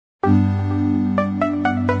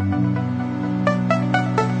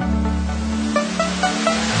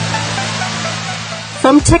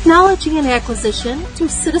From technology and acquisition to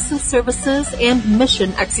citizen services and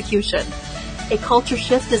mission execution, a culture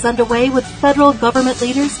shift is underway with federal government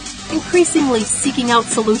leaders increasingly seeking out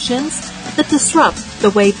solutions that disrupt the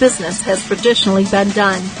way business has traditionally been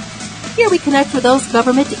done. Here we connect with those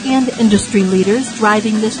government and industry leaders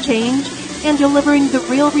driving this change and delivering the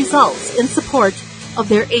real results in support of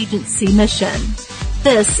their agency mission.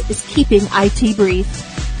 This is Keeping IT Brief.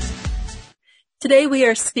 Today we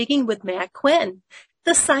are speaking with Matt Quinn,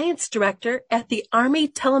 the Science Director at the Army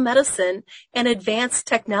Telemedicine and Advanced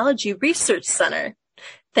Technology Research Center.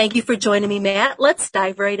 Thank you for joining me, Matt. Let's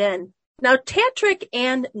dive right in. Now, Tatriq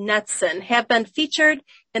and Netson have been featured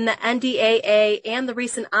in the NDAA and the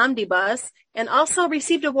recent Omnibus and also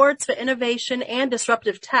received awards for innovation and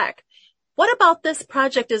disruptive tech. What about this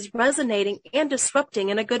project is resonating and disrupting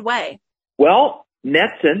in a good way? Well,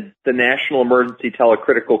 Netson, the National Emergency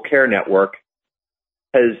Telecritical Care Network,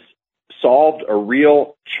 has solved a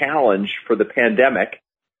real challenge for the pandemic,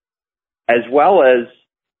 as well as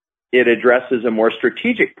it addresses a more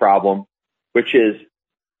strategic problem, which is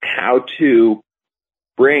how to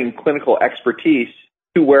bring clinical expertise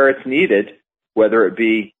to where it's needed, whether it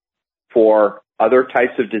be for other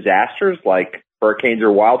types of disasters like hurricanes or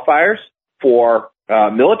wildfires, for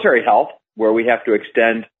military health, where we have to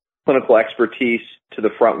extend clinical expertise to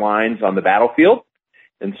the front lines on the battlefield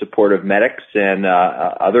in support of medics and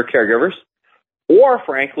other caregivers, or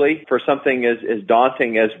frankly, for something as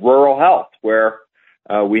daunting as rural health, where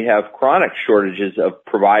we have chronic shortages of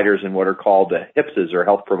providers in what are called HPSAs, or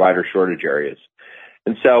health provider shortage areas.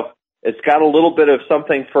 And so it's got a little bit of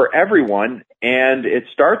something for everyone, and it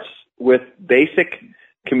starts with basic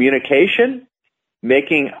communication,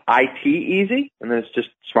 making IT easy, and then it's just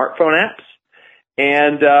smartphone apps,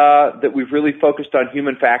 and that we've really focused on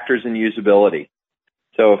human factors and usability.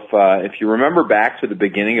 So if you remember back to the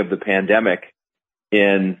beginning of the pandemic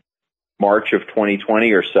in March of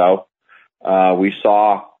 2020 or so, we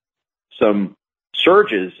saw some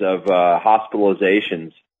surges of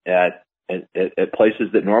hospitalizations at places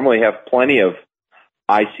that normally have plenty of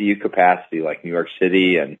ICU capacity, like New York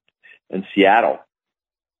City and Seattle.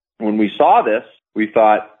 When we saw this, we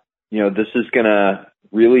thought, this is going to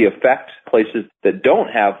really affect places that don't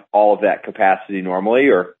have all of that capacity normally,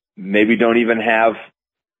 or maybe don't even have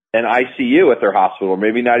an ICU at their hospital, or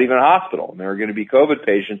maybe not even a hospital. And there are going to be COVID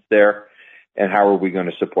patients there, and how are we going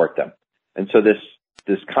to support them? And so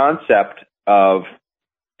this concept of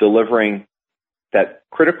delivering that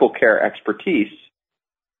critical care expertise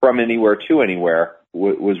from anywhere to anywhere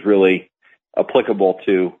was really applicable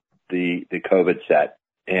to the COVID set.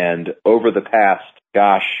 And over the past,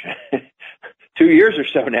 2 years or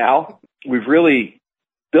so now, we've really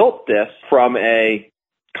built this from a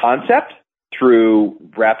concept through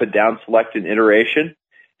rapid down select and iteration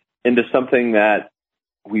into something that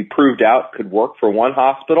we proved out could work for one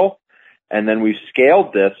hospital. And then we've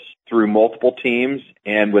scaled this through multiple teams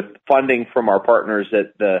and with funding from our partners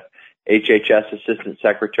at the HHS Assistant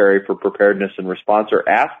Secretary for Preparedness and Response, or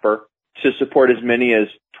ASPR, to support as many as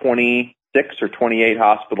 26 or 28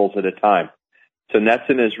 hospitals at a time. So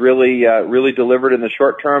Netson is really delivered in the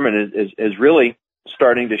short term, and is really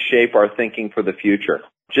starting to shape our thinking for the future.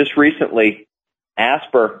 Just recently,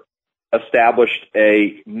 ASPR established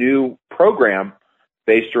a new program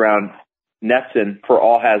based around Netson for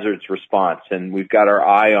all hazards response, and we've got our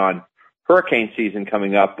eye on hurricane season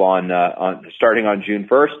coming up starting on June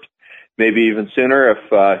 1st, maybe even sooner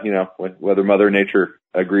if whether Mother Nature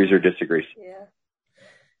agrees or disagrees. Yeah.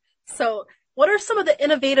 So, what are some of the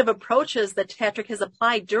innovative approaches that Tatriq has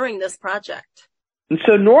applied during this project? And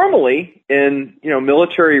so normally in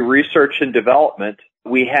military research and development,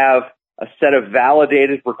 we have a set of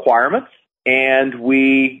validated requirements, and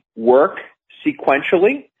we work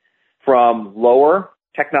sequentially from lower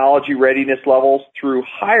technology readiness levels through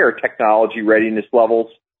higher technology readiness levels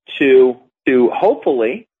to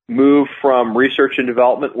hopefully move from research and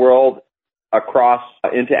development world across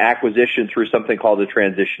into acquisition through something called a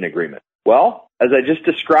transition agreement. Well, as I just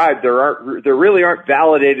described, there really aren't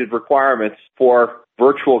validated requirements for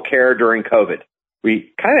virtual care during COVID.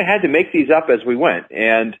 We kind of had to make these up as we went.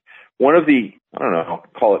 And one of the,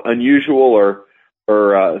 call it unusual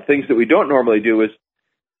or things that we don't normally do is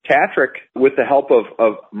Tatriq, with the help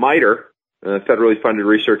of MITRE, the Federally Funded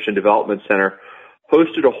Research and Development Center,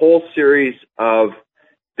 hosted a whole series of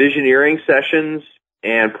visioneering sessions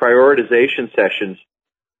and prioritization sessions,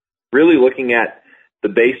 really looking at the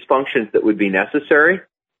base functions that would be necessary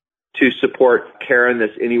to support care in this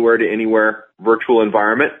anywhere-to-anywhere virtual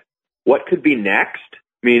environment. What could be next?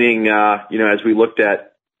 Meaning, as we looked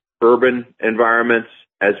at urban environments,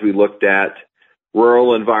 as we looked at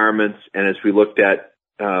rural environments, and as we looked at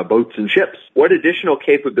boats and ships. What additional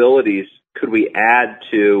capabilities could we add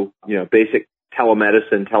to, basic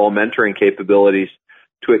telemedicine, telementoring capabilities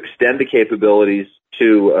to extend the capabilities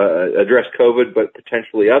to address COVID, but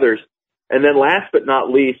potentially others? And then last but not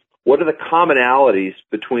least, what are the commonalities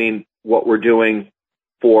between what we're doing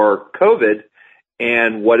for COVID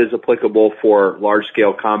and what is applicable for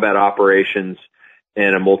large-scale combat operations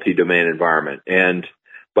in a multi-domain environment? And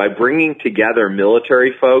by bringing together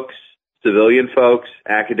military folks, civilian folks,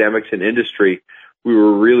 academics, and industry, we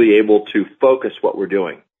were really able to focus what we're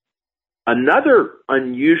doing. Another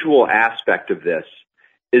unusual aspect of this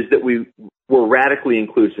is that we were radically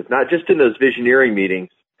inclusive, not just in those visioneering meetings,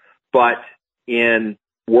 but in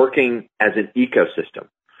working as an ecosystem.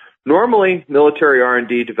 Normally, military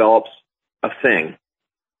R&D develops a thing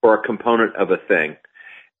or a component of a thing,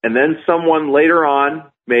 and then someone later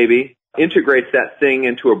on maybe integrates that thing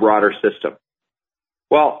into a broader system.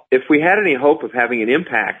 Well, if we had any hope of having an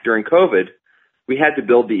impact during COVID, we had to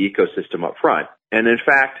build the ecosystem up front. And in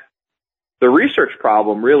fact, the research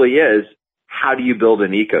problem really is, how do you build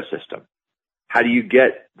an ecosystem? How do you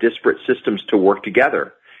get disparate systems to work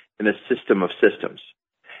together in a system of systems?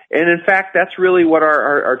 And in fact, that's really what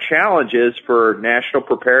our challenge is for national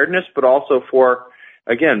preparedness, but also for,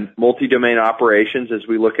 again, multi-domain operations as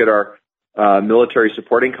we look at our military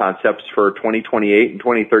supporting concepts for 2028 and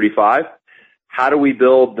 2035. How do we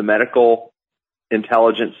build the medical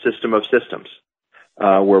intelligence system of systems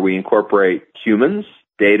where we incorporate humans,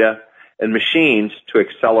 data, and machines to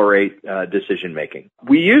accelerate decision making?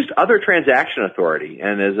 We used other transaction authority,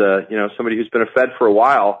 and as somebody who's been a Fed for a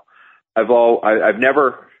while, I've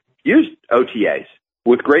never used OTAs.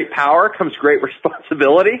 With great power comes great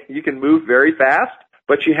responsibility. You can move very fast,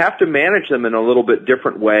 but you have to manage them in a little bit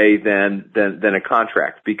different way than a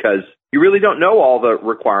contract, because you really don't know all the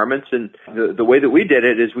requirements. And the way that we did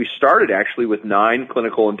it is we started actually with 9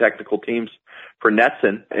 clinical and technical teams for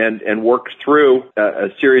Netson and worked through a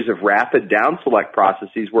series of rapid down select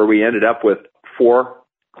processes where we ended up with 4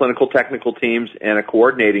 clinical technical teams and a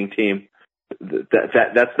coordinating team.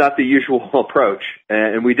 That's not the usual approach.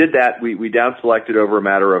 And we did that. We down selected over a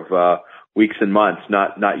matter of weeks and months,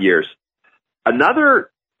 not years.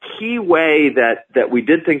 Another key way that we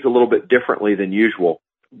did things a little bit differently than usual,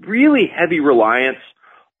 really heavy reliance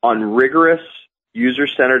on rigorous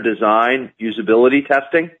user-centered design, usability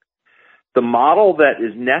testing. The model that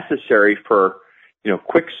is necessary for,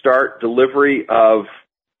 quick start delivery of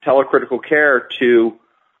telecritical care to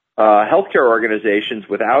healthcare organizations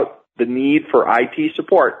without the need for IT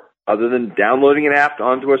support, other than downloading an app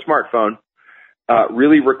onto a smartphone,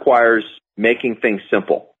 really requires making things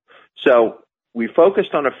simple. So we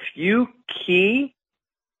focused on a few key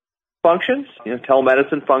functions,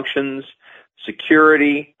 telemedicine functions,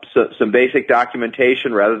 security, some basic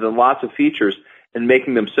documentation rather than lots of features, and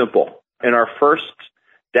making them simple. In our first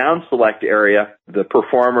down select area, the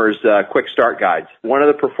performers' quick start guides. One of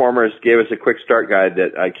the performers gave us a quick start guide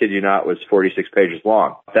that, I kid you not, was 46 pages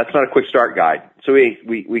long. That's not a quick start guide. So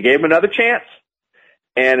we gave him another chance,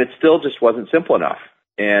 and it still just wasn't simple enough.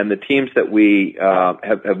 And the teams that we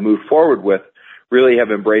have moved forward with really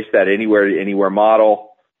have embraced that anywhere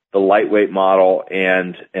model, the lightweight model,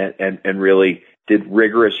 and really did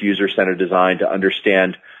rigorous user-centered design to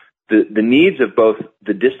understand the needs of both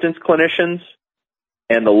the distance clinicians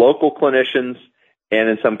and the local clinicians, and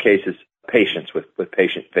in some cases, patients with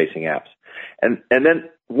patient-facing apps. And then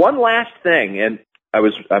one last thing, and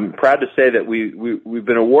I'm proud to say that we've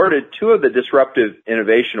been awarded 2 of the Disruptive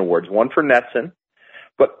Innovation Awards, one for Netson,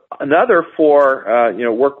 but another for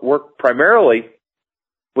work primarily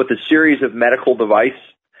with a series of medical device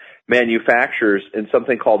manufacturers in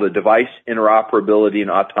something called the Device Interoperability and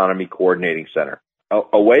Autonomy Coordinating Center.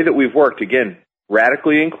 A way that we've worked, again,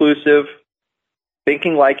 radically inclusive,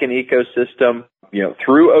 thinking like an ecosystem,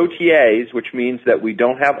 through OTAs, which means that we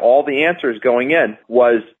don't have all the answers going in,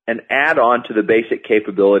 was an add-on to the basic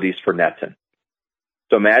capabilities for Netson.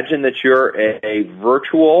 So imagine that you're a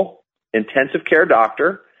virtual intensive care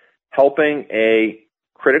doctor helping a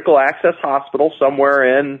critical access hospital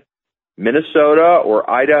somewhere in Minnesota or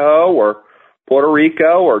Idaho or Puerto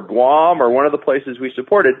Rico or Guam or one of the places we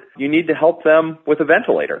supported. You need to help them with a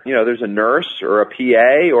ventilator. There's a nurse or a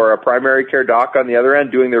PA or a primary care doc on the other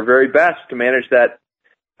end doing their very best to manage that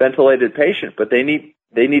ventilated patient, but they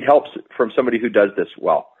need help from somebody who does this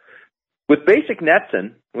well. With basic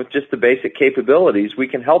Netson, with just the basic capabilities, we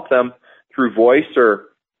can help them through voice or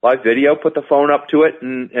live video, put the phone up to it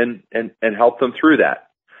and help them through that.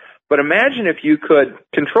 But imagine if you could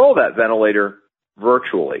control that ventilator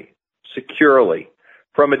virtually, securely,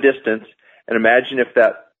 from a distance, and imagine if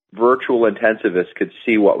that virtual intensivists could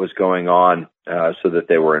see what was going on so that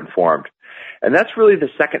they were informed. And that's really the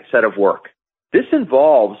second set of work. This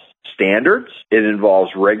involves standards. It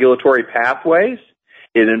involves regulatory pathways.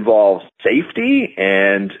 It involves safety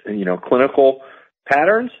and, clinical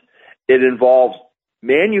patterns. It involves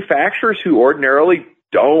manufacturers who ordinarily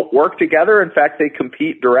don't work together. In fact, they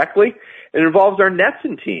compete directly. It involves our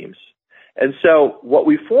Netson teams. And so what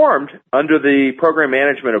we formed under the program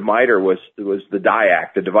management of MITRE was the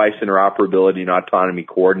DIAC, the Device Interoperability and Autonomy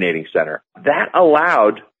Coordinating Center. That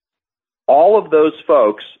allowed all of those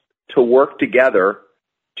folks to work together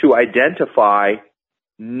to identify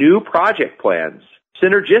new project plans,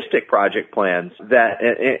 synergistic project plans that,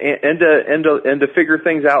 and to figure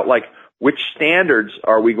things out like which standards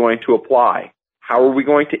are we going to apply? How are we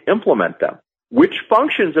going to implement them? Which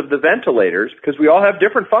functions of the ventilators, because we all have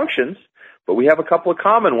different functions, but we have a couple of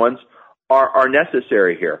common ones, are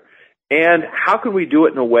necessary here. And how can we do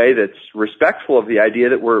it in a way that's respectful of the idea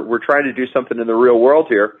that we're trying to do something in the real world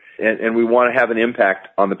here, and we want to have an impact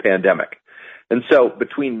on the pandemic. And so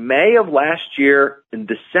between May of last year and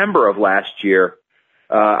December of last year,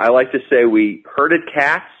 I like to say we herded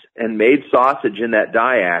cats and made sausage in that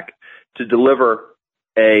DIAC to deliver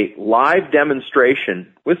a live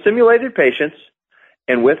demonstration with simulated patients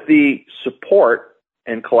and with the support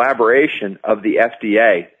and collaboration of the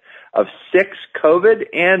FDA of 6 COVID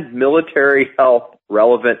and military health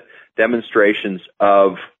relevant demonstrations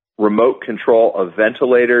of remote control of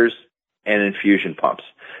ventilators and infusion pumps.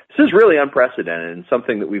 This is really unprecedented and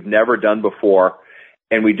something that we've never done before,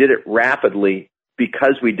 and we did it rapidly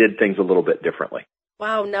because we did things a little bit differently.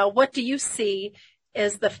 Wow. Now, what do you see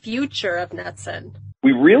as the future of Netson?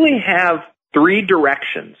 We really have 3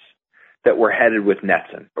 directions that we're headed with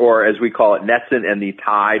Netson, or as we call it, Netson and the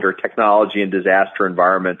TIDE, or Technology and Disaster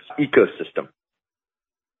Environments ecosystem.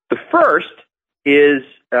 The first is,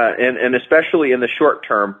 and especially in the short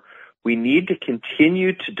term, we need to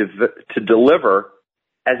continue to deliver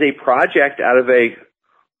as a project out of a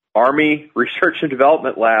Army Research and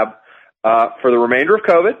Development Lab for the remainder of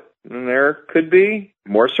COVID. And there could be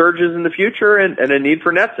more surges in the future and a need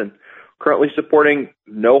for Netson. Currently supporting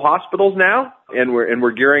no hospitals now, and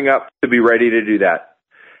we're gearing up to be ready to do that.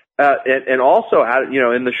 And also,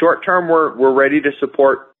 in the short term, we're ready to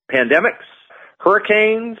support pandemics,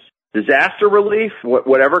 hurricanes, disaster relief,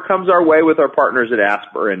 whatever comes our way with our partners at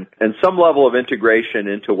ASPR, and some level of integration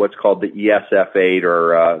into what's called the ESF8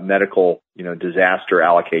 or medical, disaster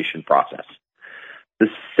allocation process. The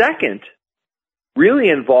second really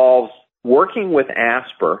involves working with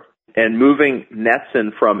ASPR and moving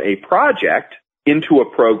Netson from a project into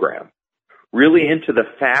a program, really into the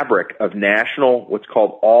fabric of national, what's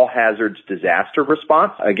called all hazards disaster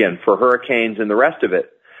response, again, for hurricanes and the rest of it,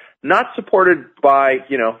 not supported by,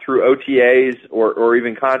 through OTAs or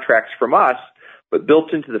even contracts from us, but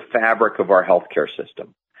built into the fabric of our healthcare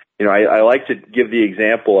system. I like to give the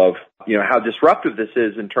example of, how disruptive this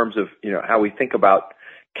is in terms of, how we think about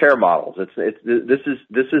care models. This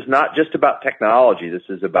is not just about technology. This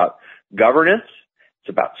is about governance. It's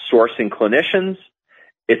about sourcing clinicians.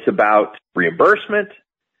 It's about reimbursement.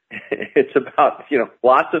 It's about,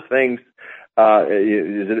 lots of things.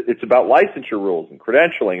 It's about licensure rules and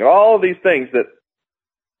credentialing and all of these things that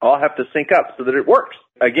all have to sync up so that it works,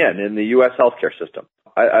 again, in the U.S. healthcare system.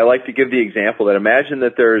 I like to give the example that imagine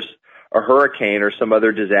that there's a hurricane or some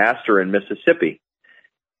other disaster in Mississippi.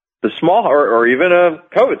 The small, or even a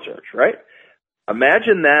COVID surge, right?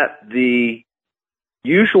 Imagine that the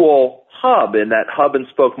usual hub in that hub and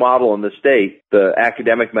spoke model in the state, the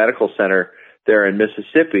academic medical center there in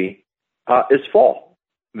Mississippi, is full.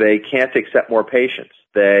 They can't accept more patients.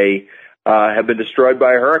 They have been destroyed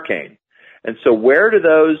by a hurricane. And so where do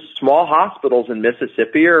those small hospitals in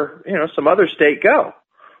Mississippi or, some other state go?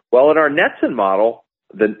 Well, in our Netson model,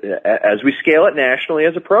 as we scale it nationally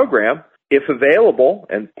as a program, if available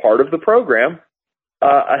and part of the program,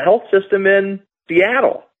 a health system in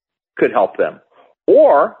Seattle could help them,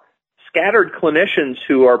 or scattered clinicians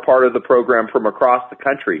who are part of the program from across the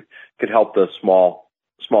country could help those small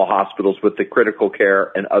hospitals with the critical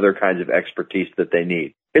care and other kinds of expertise that they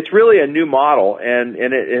need. It's really a new model, and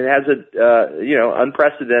it has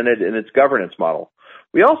unprecedented in its governance model.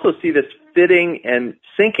 We also see this fitting and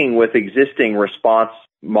syncing with existing response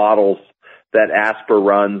models that ASPR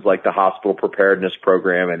runs, like the Hospital Preparedness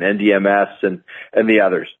Program and NDMS and the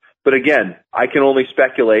others. But again, I can only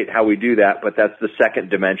speculate how we do that, but that's the second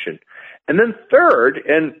dimension. And then third,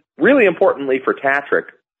 and really importantly for TATRIC,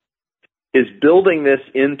 is building this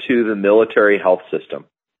into the military health system.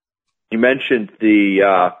 You mentioned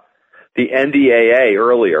the NDAA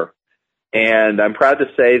earlier. And I'm proud to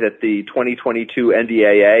say that the 2022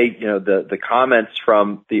 NDAA, the comments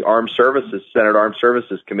from the Senate Armed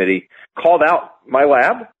Services Committee called out my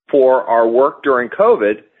lab for our work during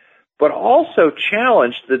COVID, but also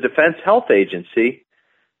challenged the Defense Health Agency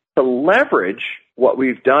to leverage what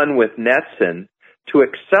we've done with Netson to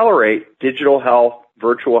accelerate digital health,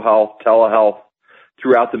 virtual health, telehealth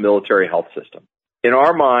throughout the military health system. In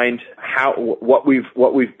our mind, what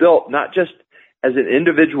we've built, not just as an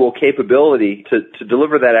individual capability to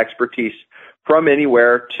deliver that expertise from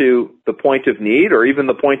anywhere to the point of need or even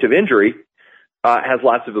the point of injury, has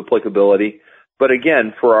lots of applicability. But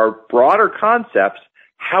again, for our broader concepts,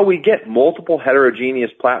 how we get multiple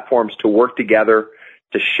heterogeneous platforms to work together,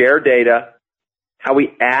 to share data, how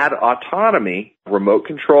we add autonomy, remote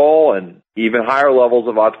control, and even higher levels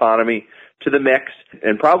of autonomy to the mix,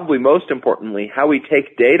 and probably most importantly, how we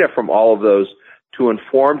take data from all of those to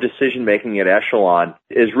inform decision-making at Echelon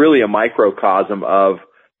is really a microcosm of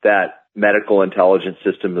that medical intelligence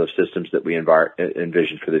system of systems that we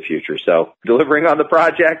envision for the future. So delivering on the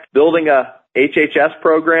project, building a HHS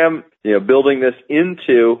program, building this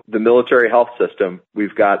into the military health system,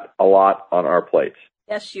 we've got a lot on our plates.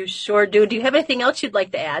 Yes, you sure do. Do you have anything else you'd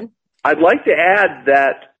like to add? I'd like to add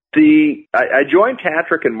that I joined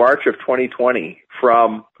Tatric in March of 2020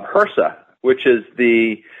 from HRSA, which is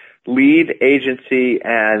the lead agency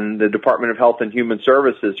and the Department of Health and Human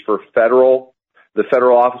Services for the Federal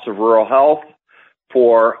Office of Rural Health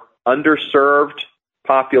for underserved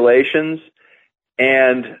populations.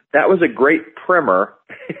 And that was a great primer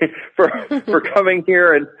for coming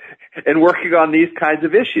here and working on these kinds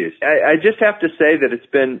of issues. I just have to say that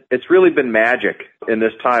it's really been magic in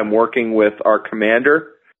this time working with our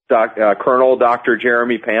commander, Colonel Dr.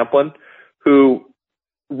 Jeremy Pamplin, who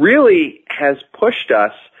really has pushed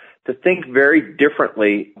us to think very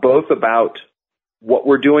differently, both about what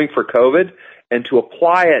we're doing for COVID and to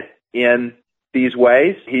apply it in these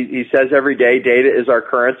ways. He says every day, data is our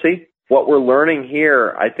currency. What we're learning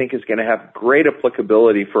here, I think, is going to have great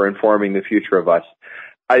applicability for informing the future of us.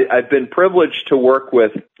 I've been privileged to work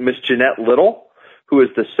with Miss Jeanette Little, who is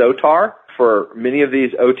the SOTAR for many of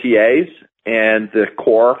these OTAs and the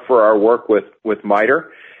core for our work with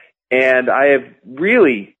MITRE. And I have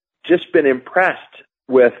really just been impressed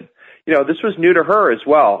with, this was new to her as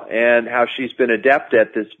well, and how she's been adept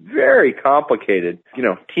at this very complicated,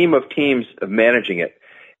 team of teams of managing it.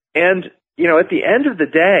 And, at the end of the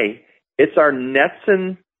day, it's our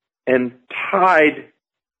Netson and Tide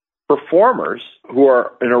performers who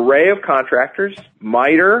are an array of contractors,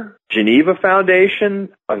 MITRE, Geneva Foundation,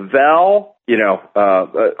 Avell,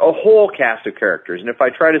 a whole cast of characters. And if I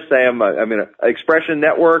try to say them, Expression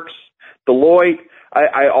Networks, Deloitte,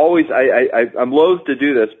 I'm loath to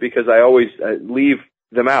do this because I always leave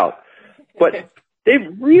them out. But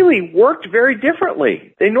they've really worked very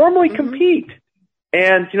differently. They normally compete.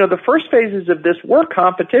 And, the first phases of this were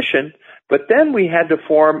competition, but then we had to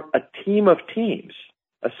form a team of teams,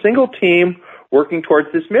 a single team working towards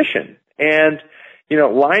this mission. And,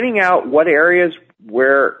 lining out what areas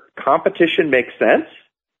where competition makes sense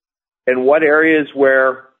and what areas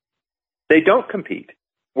where they don't compete,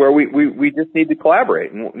 where we just need to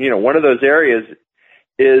collaborate. And, one of those areas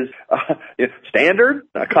is standard,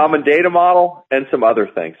 a common data model, and some other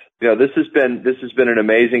things. This has been an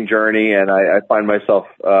amazing journey, and I find myself,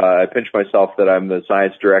 I pinch myself that I'm the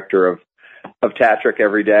science director of Tatric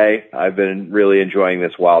every day. I've been really enjoying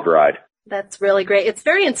this wild ride. That's really great. It's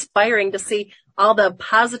very inspiring to see all the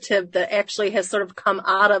positive that actually has sort of come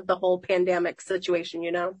out of the whole pandemic situation,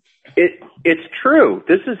 It's true.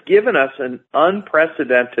 This has given us an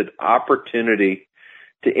unprecedented opportunity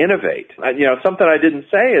to innovate. Something I didn't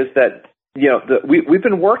say is that, we've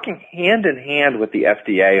been working hand in hand with the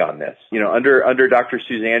FDA on this. Under Dr.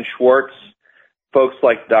 Suzanne Schwartz, folks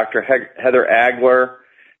like Dr. Heather Agler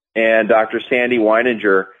and Dr. Sandy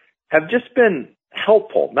Weininger have just been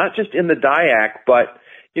helpful, not just in the DIAC, but,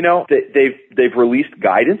 they've released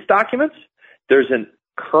guidance documents. There's a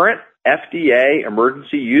current FDA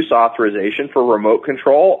emergency use authorization for remote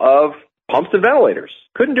control of pumps and ventilators.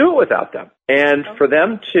 Couldn't do it without them. And for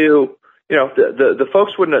them to, the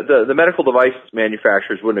folks wouldn't, the medical device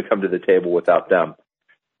manufacturers wouldn't have come to the table without them.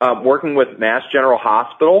 Working with Mass General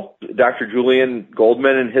Hospital, Dr. Julian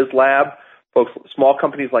Goldman and his lab, folks, small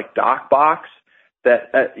companies like DocBox,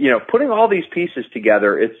 that, putting all these pieces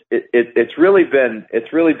together, it's really been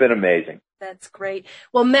amazing. That's great.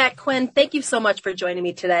 Well, Matt Quinn, thank you so much for joining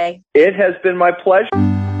me today. It has been my pleasure.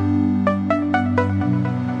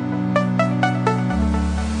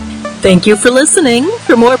 Thank you for listening.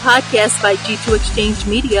 For more podcasts by G2 Exchange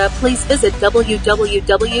Media, please visit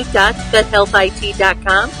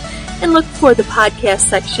www.fethealthit.com and look for the podcast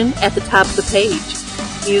section at the top of the page.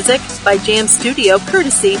 Music by Jam Studio,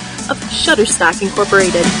 courtesy of Shutterstock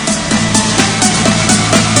Incorporated.